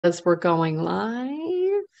As we're going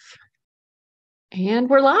live, and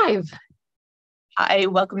we're live. Hi,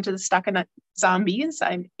 welcome to the Stockinut Zombies.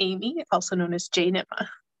 I'm Amy, also known as Jane Emma.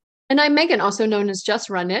 And I'm Megan, also known as Just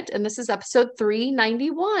Run It. And this is episode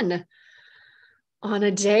 391 on a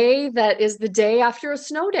day that is the day after a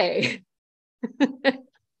snow day.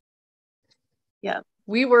 Yeah.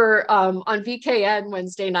 We were on VKN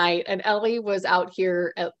Wednesday night, and Ellie was out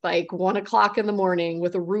here at like 1 o'clock in the morning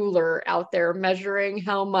with a ruler out there measuring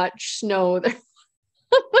how much snow there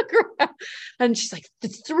and she's like,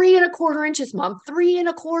 it's 3¼ inches, Mom,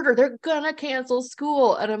 3¼ they're gonna cancel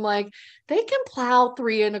school. And I'm like, they can plow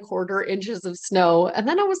 3¼ inches of snow. And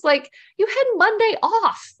then I was like, you had Monday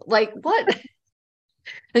off, like what?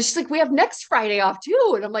 And she's like, we have next Friday off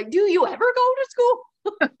too. And I'm like, do you ever go to school?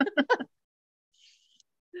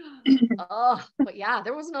 But yeah,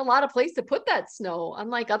 there wasn't a lot of place to put that snow,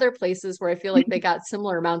 unlike other places where I feel like they got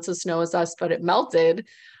similar amounts of snow as us, but it melted.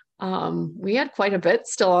 We had quite a bit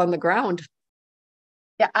still on the ground.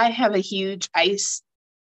 Yeah, I have a huge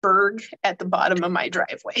iceberg at the bottom of my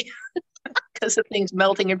driveway because of things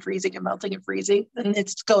melting and freezing and melting and freezing, and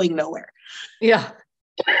it's going nowhere. Yeah.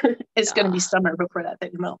 It's going to be summer before that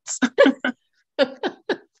thing melts.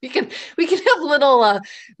 we can have little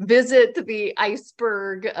visit the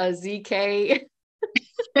iceberg ZK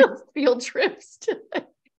field trips.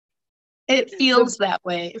 It feels that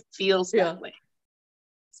way. It feels that way.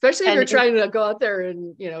 Especially if you're trying to go out there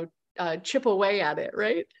and, chip away at it,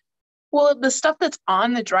 right? Well, the stuff that's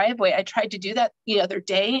on the driveway, I tried to do that the other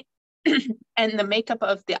day, and the makeup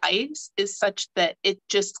of the ice is such that it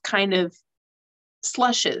just kind of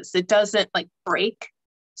slushes. It doesn't like break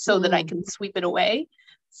so that I can sweep it away.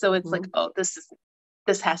 So it's like, oh, this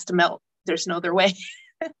has to melt. There's no other way.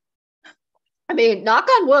 I mean, knock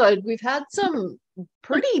on wood, we've had some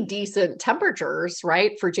pretty decent temperatures,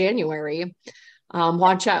 right, for January.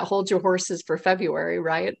 Watch out, hold your horses for February,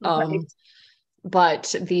 right?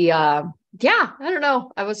 But I don't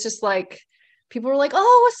know. I was just like, people were like,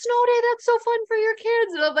 oh, a snow day, that's so fun for your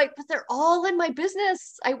kids. And I'm like, but they're all in my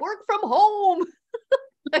business. I work from home.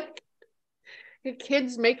 Like, your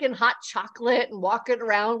kids making hot chocolate and walking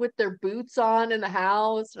around with their boots on in the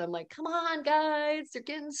house. And I'm like, come on, guys, they're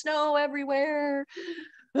getting snow everywhere.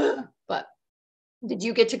 But did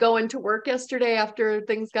you get to go into work yesterday after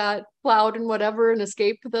things got plowed and whatever and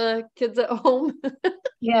escape the kids at home?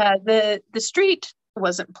 Yeah, the street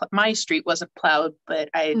my street wasn't plowed, but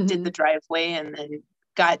I did the driveway and then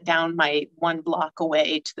got down my 1 block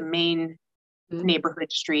away to the main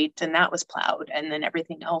neighborhood street, and that was plowed. And then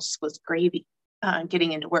everything else was gravy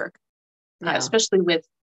getting into work, especially with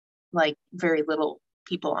like very little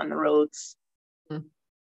people on the roads.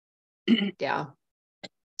 Yeah.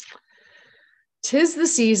 'Tis the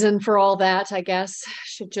season for all that, I guess.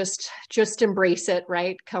 Should just embrace it,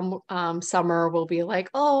 right? Come summer, we'll be like,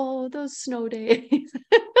 oh, those snow days.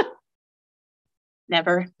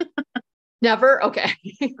 Never. Never? Okay.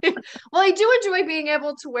 Well, I do enjoy being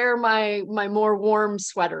able to wear my more warm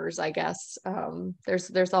sweaters, I guess.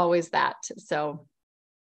 There's always that. So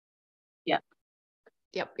Yep.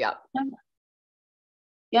 Yeah.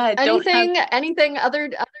 Anything other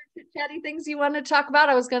chatty things you want to talk about?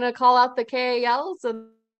 I was going to call out the KALs and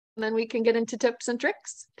then we can get into tips and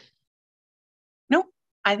tricks. Nope.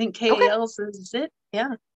 I think KALs is it.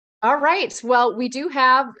 Yeah. All right. Well, we do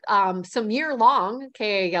have some year-long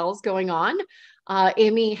KALs going on.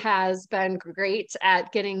 Amy has been great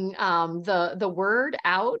at getting the word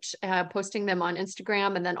out, posting them on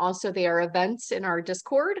Instagram, and then also there are events in our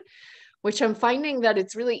Discord, which I'm finding that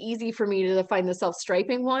it's really easy for me to find the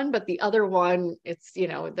self-striping one, but the other one, it's,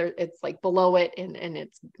 it's like below it and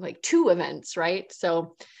it's like 2 events, right?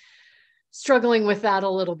 So struggling with that a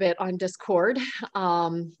little bit on Discord.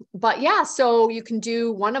 But yeah, so you can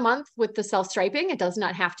do 1 a month with the self-striping. It does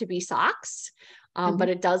not have to be socks, but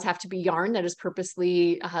it does have to be yarn that is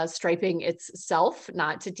purposely striping itself,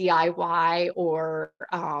 not to DIY or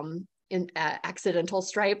in accidental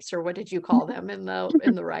stripes, or what did you call them in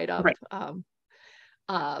the write-up? Right.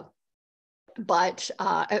 But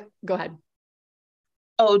go ahead.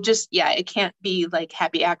 Oh, just, it can't be like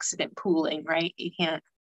happy accident pooling, right? You can't.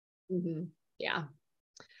 Yeah.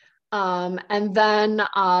 And then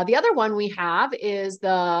the other one we have is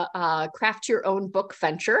the craft your own book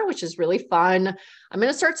venture, which is really fun. I'm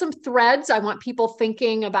going to start some threads. I want people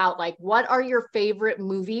thinking about like, what are your favorite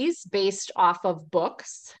movies based off of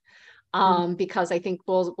books? Because I think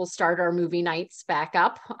we'll start our movie nights back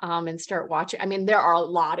up and start watching. I mean, there are a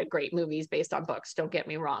lot of great movies based on books, don't get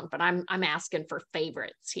me wrong, but I'm asking for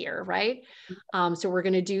favorites here, right? So we're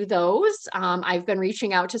going to do those. I've been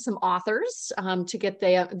reaching out to some authors to get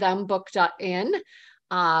them booked in.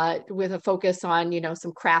 with a focus on,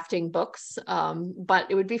 some crafting books. But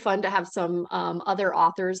it would be fun to have some other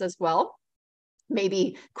authors as well,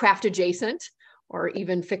 maybe craft adjacent or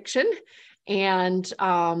even fiction. And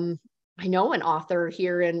I know an author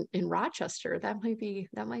here in Rochester. That might be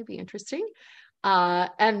interesting.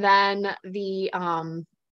 And then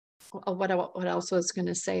what else was going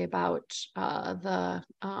to say about the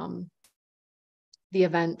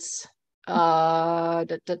events?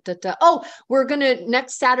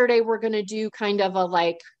 Next Saturday, we're going to do kind of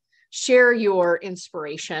a share your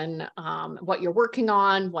inspiration, what you're working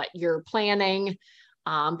on, what you're planning,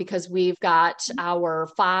 because we've got our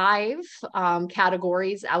 5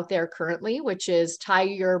 categories out there currently, which is tie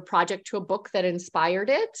your project to a book that inspired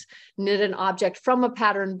it, knit an object from a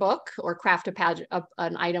pattern book, or craft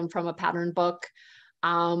an item from a pattern book,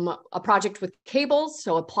 a project with cables,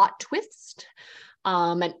 so a plot twist,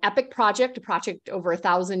 an epic project, a project over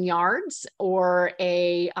 1,000 yards, or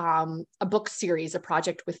a book series, a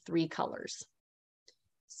project with 3 colors.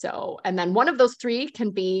 So, and then one of those 3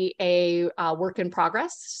 can be a work in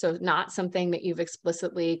progress. So not something that you've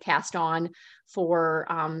explicitly cast on for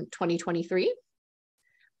 2023.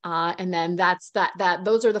 And then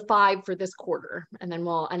those are the 5 for this quarter. And then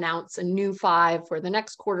we'll announce a new 5 for the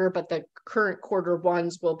next quarter, but the current quarter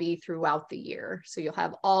ones will be throughout the year. So you'll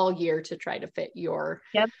have all year to try to fit your.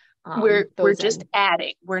 Yep. We're just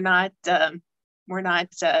adding. We're not having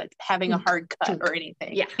a hard cut or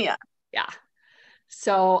anything. Yeah.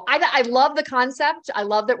 So I love the concept. I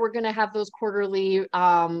love that we're going to have those quarterly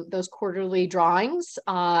drawings,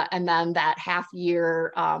 and then that half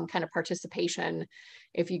year kind of participation.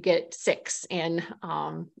 If you get 6 in,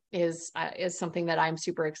 is something that I'm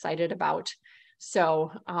super excited about.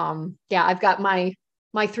 So I've got my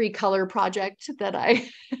 3 color project that I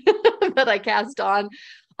that I cast on.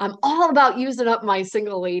 I'm all about using up my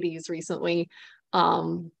single ladies recently.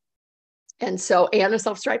 And a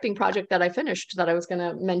self-striping project that I finished that I was going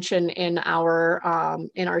to mention in our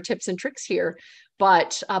tips and tricks here.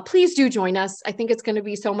 But please do join us. I think it's going to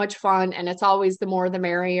be so much fun, and it's always the more the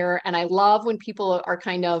merrier. And I love when people are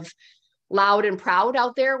kind of loud and proud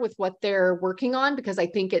out there with what they're working on, because I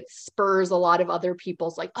think it spurs a lot of other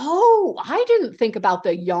people's oh, I didn't think about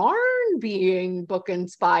the yarn being book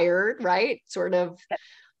inspired, right? Sort of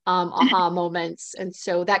aha moments. And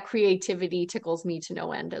so that creativity tickles me to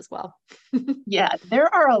no end as well. Yeah,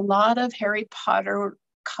 there are a lot of Harry Potter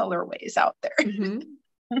colorways out there. Mm-hmm.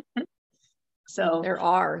 So there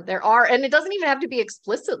are, and it doesn't even have to be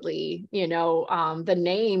explicitly, the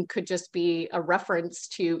name could just be a reference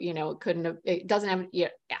to, it doesn't have, you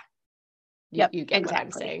get exactly what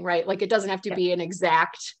I'm saying, right? It doesn't have to be an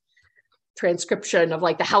exact transcription of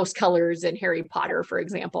the house colors in Harry Potter, for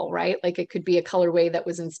example, right? It could be a colorway that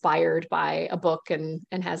was inspired by a book and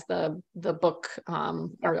has the book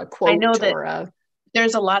or a quote. I know that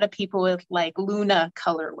there's a lot of people with Luna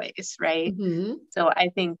colorways, right? Mm-hmm. So I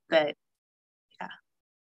think that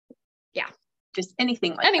just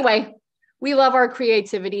anything that. We love our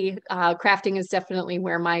creativity. Crafting is definitely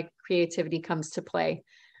where my creativity comes to play.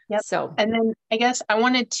 Yep. So, and then I guess I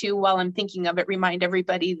wanted to, while I'm thinking of it, remind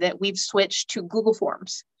everybody that we've switched to Google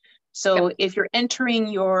Forms. So if you're entering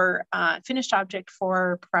your finished object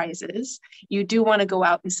for prizes, you do want to go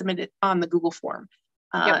out and submit it on the Google form.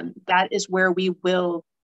 That is where we will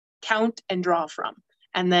count and draw from,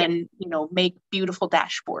 and then make beautiful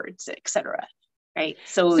dashboards, etc. Right.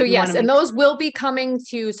 So yes, and those will be coming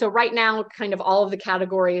to, so right now, kind of all of the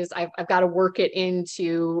categories, I've got to work it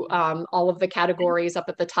into all of the categories up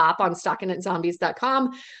at the top on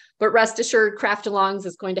stockingitzombies.com. But rest assured, Craft Alongs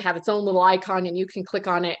is going to have its own little icon, and you can click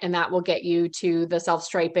on it, and that will get you to the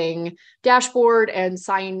self-striping dashboard and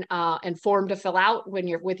sign and form to fill out when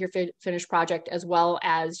you're with your finished project, as well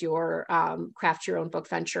as your craft your own book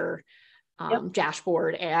venture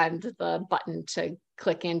dashboard and the button to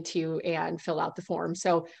click into and fill out the form.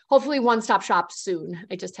 So hopefully one-stop shop soon.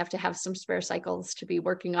 I just have to have some spare cycles to be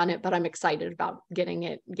working on it, but I'm excited about getting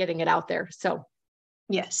it out there. So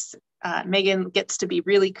yes, Megan gets to be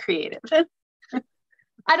really creative. I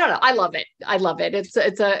don't know. I love it.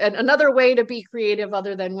 It's another way to be creative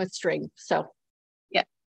other than with string. So yeah,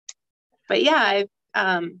 but yeah,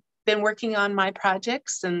 I've been working on my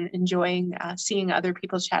projects and enjoying seeing other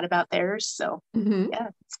people chat about theirs. So yeah,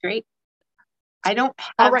 it's great. I don't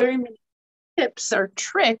have very many tips or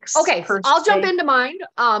tricks. Okay, I'll jump into mine.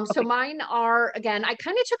 So mine are, again, I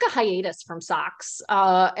kind of took a hiatus from socks,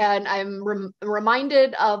 and I'm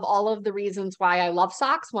reminded of all of the reasons why I love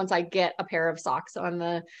socks once I get a pair of socks on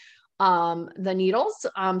the needles.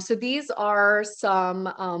 So these are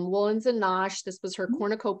some Woolens and Nosh. This was her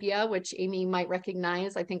cornucopia, which Amy might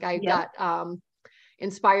recognize. I think I got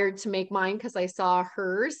inspired to make mine because I saw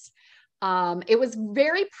hers. It was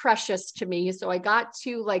very precious to me. So I got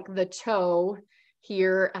to like the toe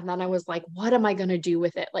here, and then I was like, what am I going to do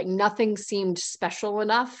with it? Like nothing seemed special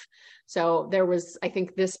enough. So there was, I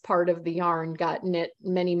think this part of the yarn got knit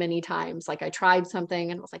many, many times. Like I tried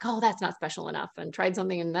something and was like, oh, that's not special enough, and tried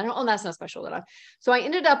something and then, oh, that's not special enough. So I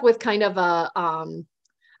ended up with kind of a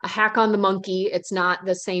hack on the monkey. It's not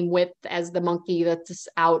the same width as the monkey that's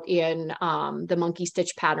out in the monkey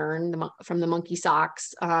stitch pattern from the monkey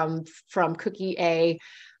socks from Cookie A.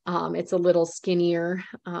 It's a little skinnier.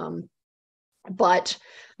 But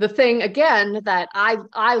the thing again that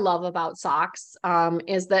I love about socks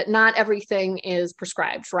is that not everything is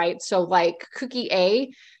prescribed, right? So like Cookie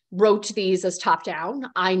A wrote these as top down.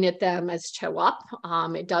 I knit them as toe up.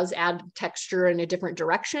 It does add texture in a different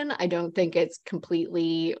direction. I don't think it's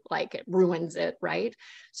completely like it ruins it, right?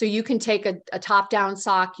 So you can take a top down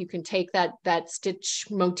sock. You can take that stitch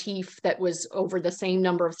motif that was over the same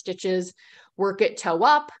number of stitches, work it toe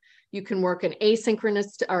up. You can work an asymmetric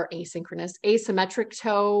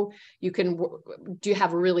toe. You can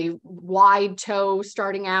have a really wide toe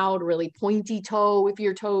starting out, a really pointy toe if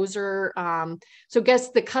your toes are. So I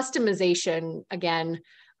guess the customization again,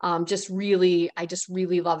 I just really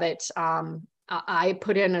love it. I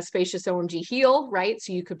put in a spacious OMG heel, right?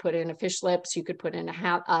 So you could put in a fish lips, you could put in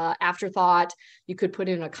a afterthought, you could put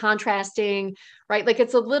in a contrasting, right? Like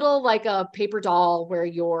it's a little like a paper doll where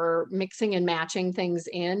you're mixing and matching things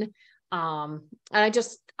in. And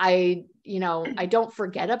I don't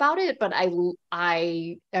forget about it, but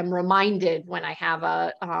I am reminded when I have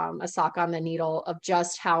a sock on the needle of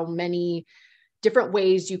just how many different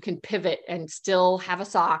ways you can pivot and still have a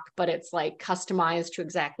sock, but it's like customized to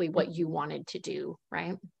exactly what you wanted to do,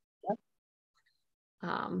 right?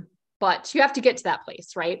 Yep. But you have to get to that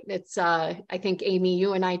place, right? It's I think Amy,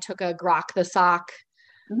 you and I took a Grok the sock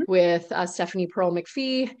with Stephanie Pearl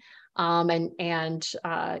McPhee.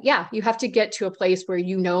 Yeah, you have to get to a place where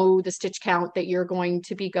you know the stitch count that you're going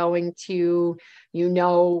to be going to, you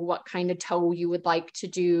know what kind of toe you would like to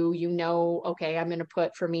do, okay, I'm going to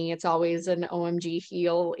put, for me, it's always an OMG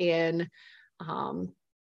heel in.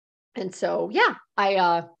 And so, yeah,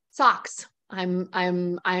 socks.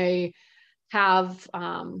 I have,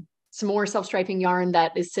 some more self-striping yarn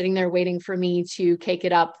that is sitting there waiting for me to cake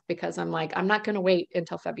it up because I'm like, I'm not going to wait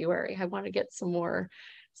until February. I want to get some more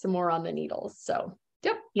on the needles. So,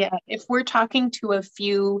 yep. Yeah. If we're talking to a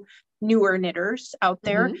few newer knitters out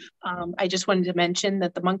there, I just wanted to mention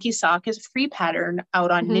that the monkey sock is a free pattern out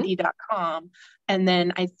on knitty.com. And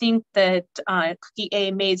then I think that Cookie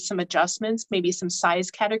A made some adjustments, maybe some size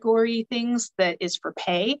category things that is for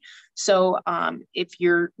pay. So if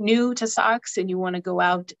you're new to socks and you want to go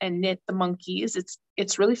out and knit the monkeys,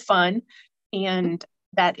 it's really fun. And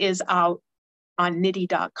that is out on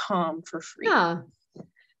knitty.com for free. Yeah.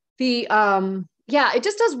 It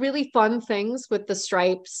just does really fun things with the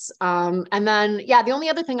stripes. And then, the only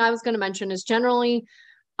other thing I was going to mention is generally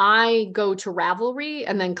I go to Ravelry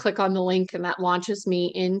and then click on the link and that launches me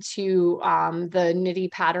into the Knitty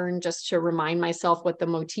pattern just to remind myself what the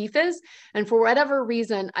motif is. And for whatever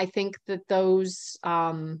reason, I think that those,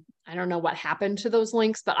 I don't know what happened to those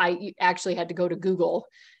links, but I actually had to go to Google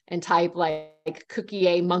and type like Cookie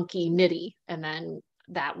A monkey Knitty, and then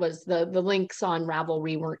that was the links on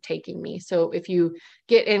Ravelry weren't taking me. So if you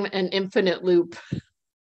get in an infinite loop,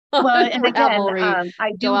 well, and Ravelry, again,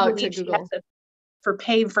 I do believe she has a for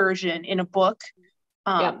pay version in a book.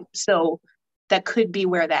 So that could be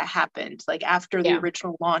where that happened. Like after the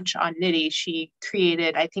original launch on Knitty, she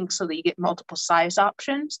created, I think, so that you get multiple size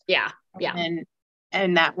options. Yeah.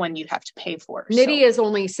 And that one you have to pay for. Knitty is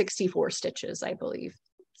only 64 stitches, I believe.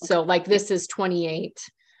 Okay. So like this is 28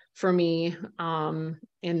 for me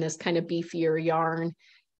in this kind of beefier yarn,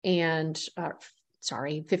 and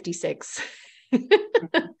 56.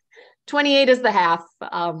 28 is the half.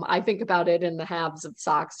 I think about it in the halves of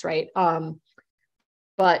socks, right?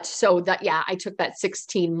 But so that, I took that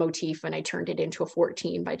 16 motif and I turned it into a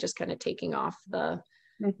 14 by just kind of taking off the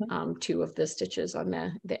two of the stitches on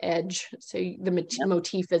the edge. So the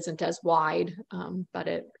motif isn't as wide, but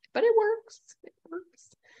it works. It works.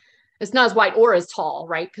 It's not as wide or as tall,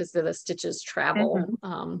 right? Because the stitches travel.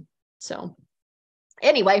 So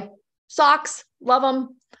anyway, socks, love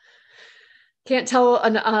them. Can't tell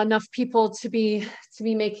enough people to be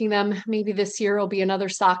making them. Maybe this year will be another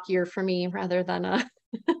sock year for me rather than a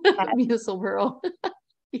Musselburgh.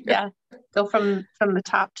 Yeah, go from the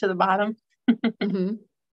top to the bottom.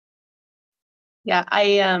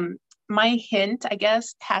 Yeah, my hint, I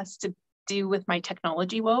guess, has to do with my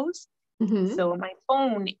technology woes. So my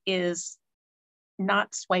phone is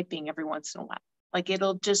not swiping every once in a while. Like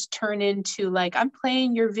it'll just turn into like, I'm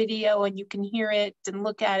playing your video and you can hear it and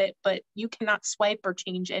look at it, but you cannot swipe or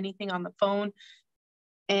change anything on the phone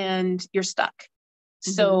and you're stuck.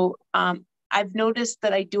 Mm-hmm. So I've noticed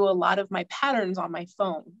that I do a lot of my patterns on my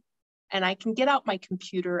phone, and I can get out my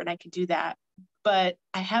computer and I can do that. But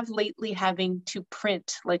I have lately having to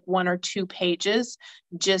print like 1 or 2 pages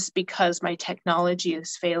just because my technology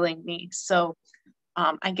is failing me. So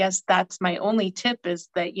I guess that's my only tip, is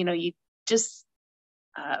that, you know, you just,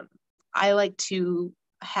 I like to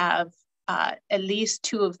have at least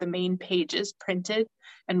 2 of the main pages printed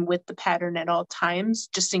and with the pattern at all times,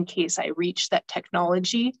 just in case I reach that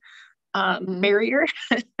technology barrier.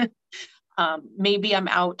 Maybe I'm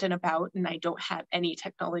out and about and I don't have any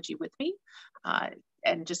technology with me.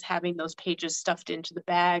 And just having those pages stuffed into the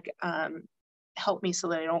bag help me so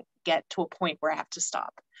that I don't get to a point where I have to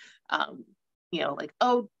stop. You know, like,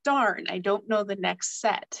 oh, darn, I don't know the next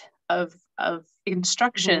set of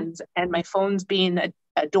instructions, and my phone's being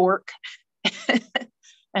a dork.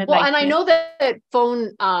 And I know that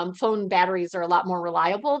phone batteries are a lot more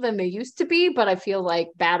reliable than they used to be, but I feel like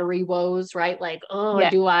battery woes, right? Like,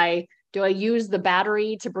 do I use the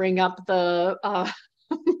battery to bring up the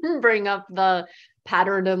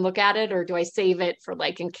pattern and look at it, or do I save it for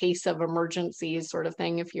like in case of emergencies sort of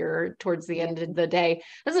thing if you're towards the end of the day?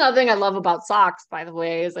 That's another thing I love about socks, by the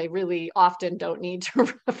way, is I really often don't need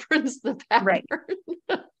to reference the pattern.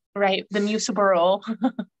 Right. The Musaburl.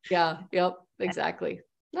 Yeah. Yep. Exactly.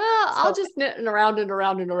 I'll just knit and around and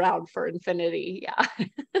around and around for infinity. Yeah.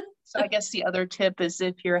 So I guess the other tip is,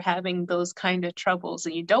 if you're having those kind of troubles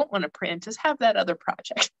and you don't want to print, just have that other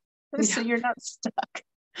project so you're not stuck.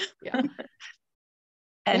 Yeah.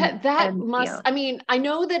 I mean, I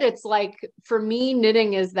know that it's like, for me,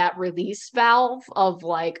 knitting is that release valve of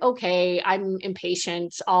like, okay, I'm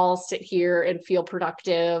impatient, I'll sit here and feel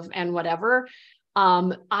productive and whatever.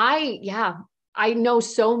 I know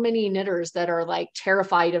so many knitters that are like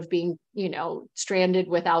terrified of being, you know, stranded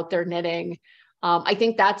without their knitting. I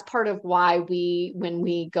think that's part of why when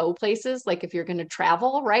we go places, like if you're going to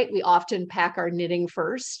travel, right, we often pack our knitting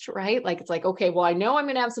first, right? Like, it's like, okay, well, I know I'm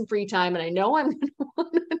going to have some free time and I know I'm going to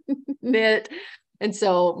want to knit. And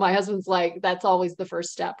so my husband's like, that's always the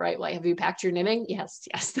first step, right? Like, have you packed your knitting? Yes.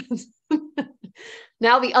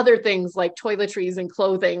 Now the other things like toiletries and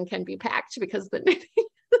clothing can be packed because the knitting.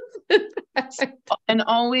 And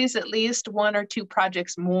always at least 1 or 2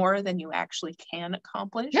 projects more than you actually can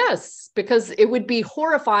accomplish. Yes, because it would be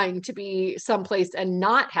horrifying to be someplace and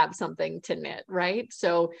not have something to knit, right?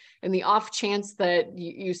 So in the off chance that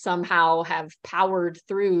you somehow have powered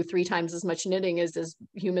through 3 times as much knitting as is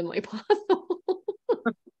humanly possible.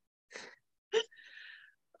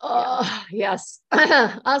 Yes.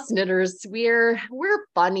 Us knitters, we're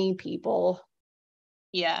funny people.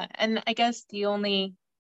 Yeah. And I guess the only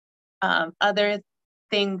other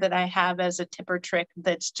thing that I have as a tip or trick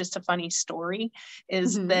that's just a funny story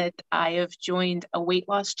is that I have joined a weight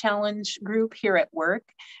loss challenge group here at work.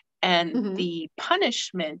 And the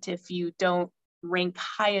punishment if you don't rank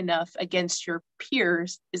high enough against your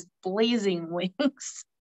peers is blazing wings.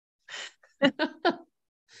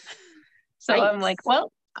 So I'm like,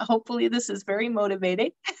 well, hopefully this is very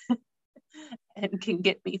motivating and can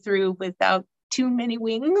get me through without too many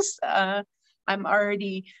wings. I'm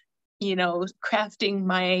already, you know, crafting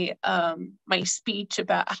my my speech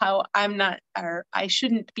about how I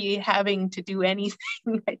shouldn't be having to do anything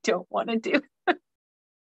I don't want to do.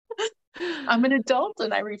 I'm an adult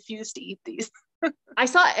and I refuse to eat these. I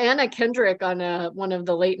saw Anna Kendrick on one of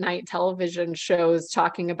the late night television shows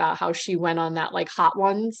talking about how she went on that like Hot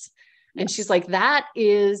Ones. And she's like, that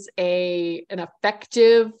is an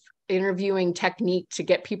effective interviewing technique to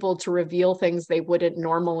get people to reveal things they wouldn't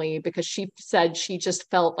normally, because she said she just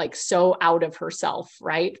felt like so out of herself,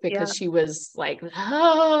 right? Because she was like,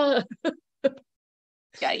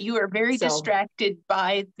 Yeah, you are very distracted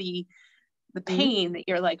by the pain that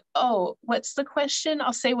you're like, oh, what's the question?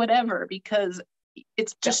 I'll say whatever because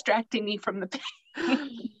it's distracting me from the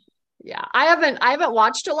pain. Yeah, I haven't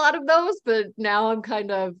watched a lot of those, but now I'm kind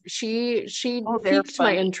of she piqued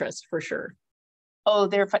my interest for sure. Oh,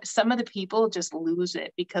 some of the people just lose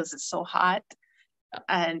it because it's so hot,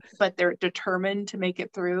 but they're determined to make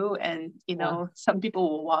it through. And you know, some people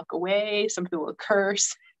will walk away, some people will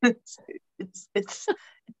curse. It's an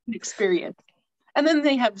experience. And then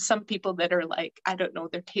they have some people that are like, I don't know,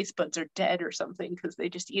 their taste buds are dead or something because they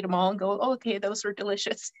just eat them all and go, oh, okay, those were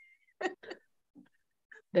delicious.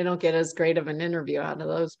 They don't get as great of an interview out of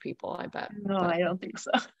those people, I bet. No, I don't think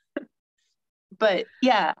so. But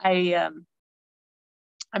yeah,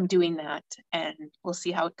 I'm doing that and we'll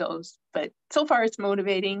see how it goes. But so far it's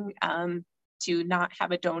motivating. to not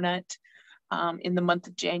have a donut. In the month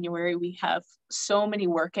of January, we have so many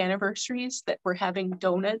work anniversaries that we're having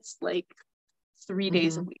donuts like 3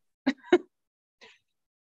 days a week.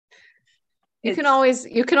 You can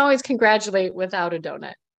always congratulate without a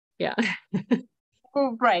donut. Yeah.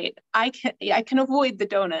 Right. I can avoid the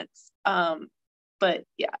donuts. But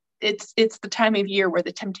yeah, it's the time of year where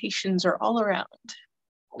the temptations are all around.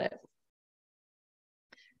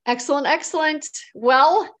 Excellent, excellent.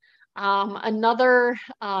 Well, another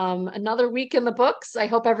week in the books. I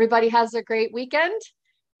hope everybody has a great weekend,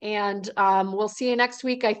 and we'll see you next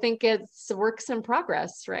week. I think it's works in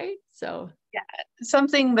progress, right? So yeah,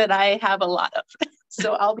 something that I have a lot of,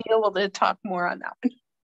 so I'll be able to talk more on that one.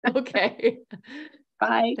 Okay.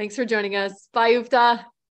 Bye. Thanks for joining us. Bye, Ufta.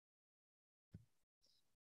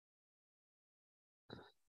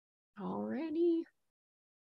 All right.